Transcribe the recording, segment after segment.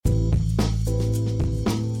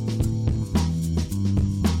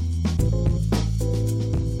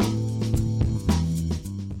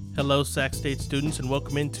Hello, Sac State students, and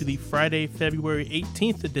welcome into the Friday, February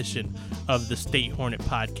 18th edition of the State Hornet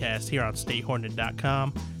Podcast here on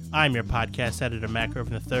statehornet.com. I'm your podcast editor, Mac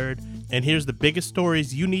Irvin III, and here's the biggest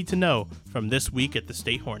stories you need to know from this week at the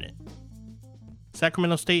State Hornet.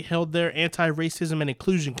 Sacramento State held their anti-racism and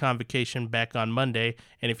inclusion convocation back on Monday,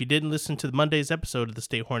 and if you didn't listen to Monday's episode of the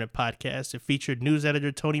State Hornet Podcast, it featured news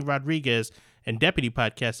editor Tony Rodriguez and deputy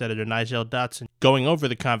podcast editor Nigel Dotson going over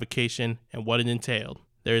the convocation and what it entailed.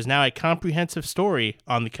 There is now a comprehensive story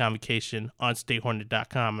on the convocation on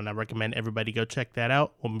statehornet.com, and I recommend everybody go check that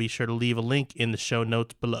out. We'll be sure to leave a link in the show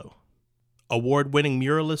notes below. Award-winning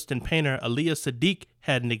muralist and painter Aliyah Sadiq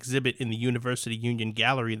had an exhibit in the University Union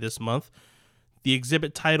Gallery this month. The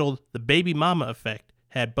exhibit, titled The Babymama Effect,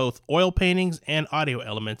 had both oil paintings and audio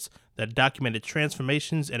elements that documented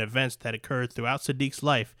transformations and events that occurred throughout Sadiq's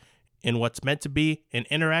life in what's meant to be an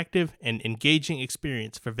interactive and engaging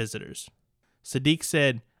experience for visitors. Sadiq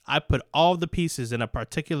said, "I put all the pieces in a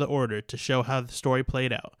particular order to show how the story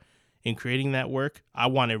played out. In creating that work, I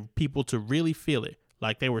wanted people to really feel it,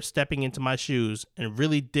 like they were stepping into my shoes and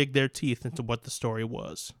really dig their teeth into what the story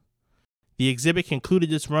was." The exhibit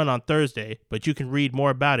concluded its run on Thursday, but you can read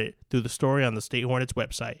more about it through the story on the State Hornets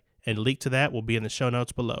website, and a link to that will be in the show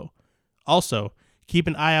notes below. Also, keep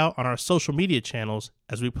an eye out on our social media channels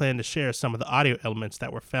as we plan to share some of the audio elements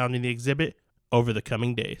that were found in the exhibit over the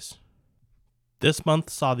coming days. This month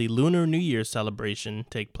saw the Lunar New Year celebration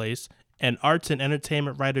take place, and arts and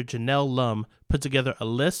entertainment writer Janelle Lum put together a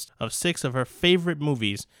list of 6 of her favorite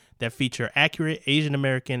movies that feature accurate Asian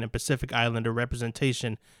American and Pacific Islander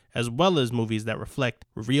representation, as well as movies that reflect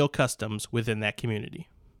real customs within that community.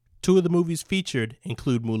 2 of the movies featured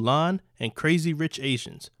include Mulan and Crazy Rich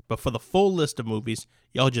Asians, but for the full list of movies,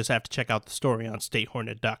 y'all just have to check out the story on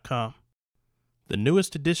statehornet.com. The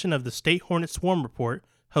newest edition of the State Hornet Swarm Report,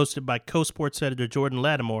 hosted by co-sports editor Jordan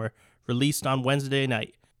Lattimore, released on Wednesday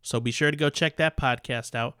night, so be sure to go check that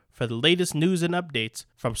podcast out for the latest news and updates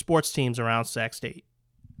from sports teams around Sac State.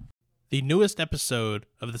 The newest episode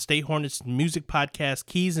of the State Hornets music podcast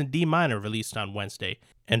Keys in D Minor released on Wednesday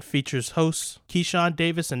and features hosts Keyshawn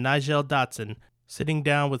Davis and Nigel Dotson sitting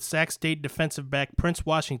down with Sac State defensive back Prince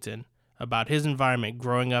Washington about his environment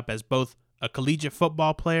growing up as both a collegiate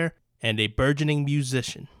football player and a burgeoning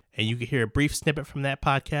musician. And you can hear a brief snippet from that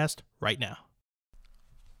podcast right now.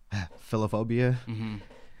 Philophobia? Mm-hmm.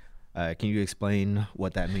 Can you explain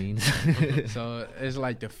what that means? So it's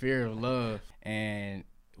like the fear of love. And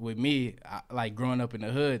with me, like growing up in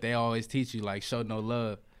the hood, they always teach you like show no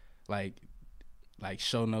love, like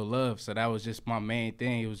show no love. So that was just my main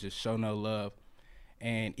thing. It was just show no love.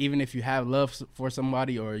 And even if you have love for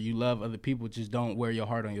somebody or you love other people, just don't wear your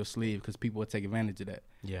heart on your sleeve because people will take advantage of that.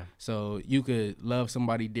 Yeah. So you could love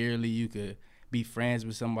somebody dearly, you could be friends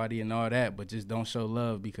with somebody and all that, but just don't show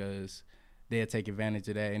love because they'll take advantage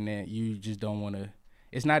of that, and then you just don't want to.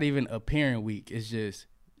 It's not even appearing weak. It's just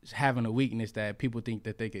having a weakness that people think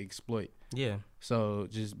that they could exploit. Yeah. So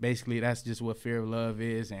just basically that's just what fear of love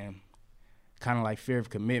is, and kind of like fear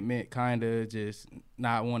of commitment, kind of just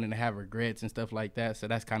not wanting to have regrets and stuff like that. So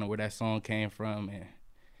that's kind of where that song came from, and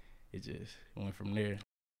it just went from there.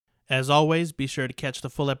 As always, be sure to catch the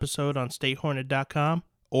full episode on statehornet.com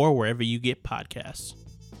or wherever you get podcasts.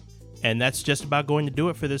 And that's just about going to do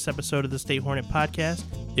it for this episode of the State Hornet Podcast.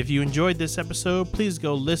 If you enjoyed this episode, please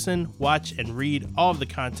go listen, watch, and read all of the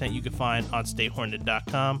content you can find on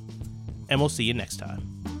statehornet.com. And we'll see you next time.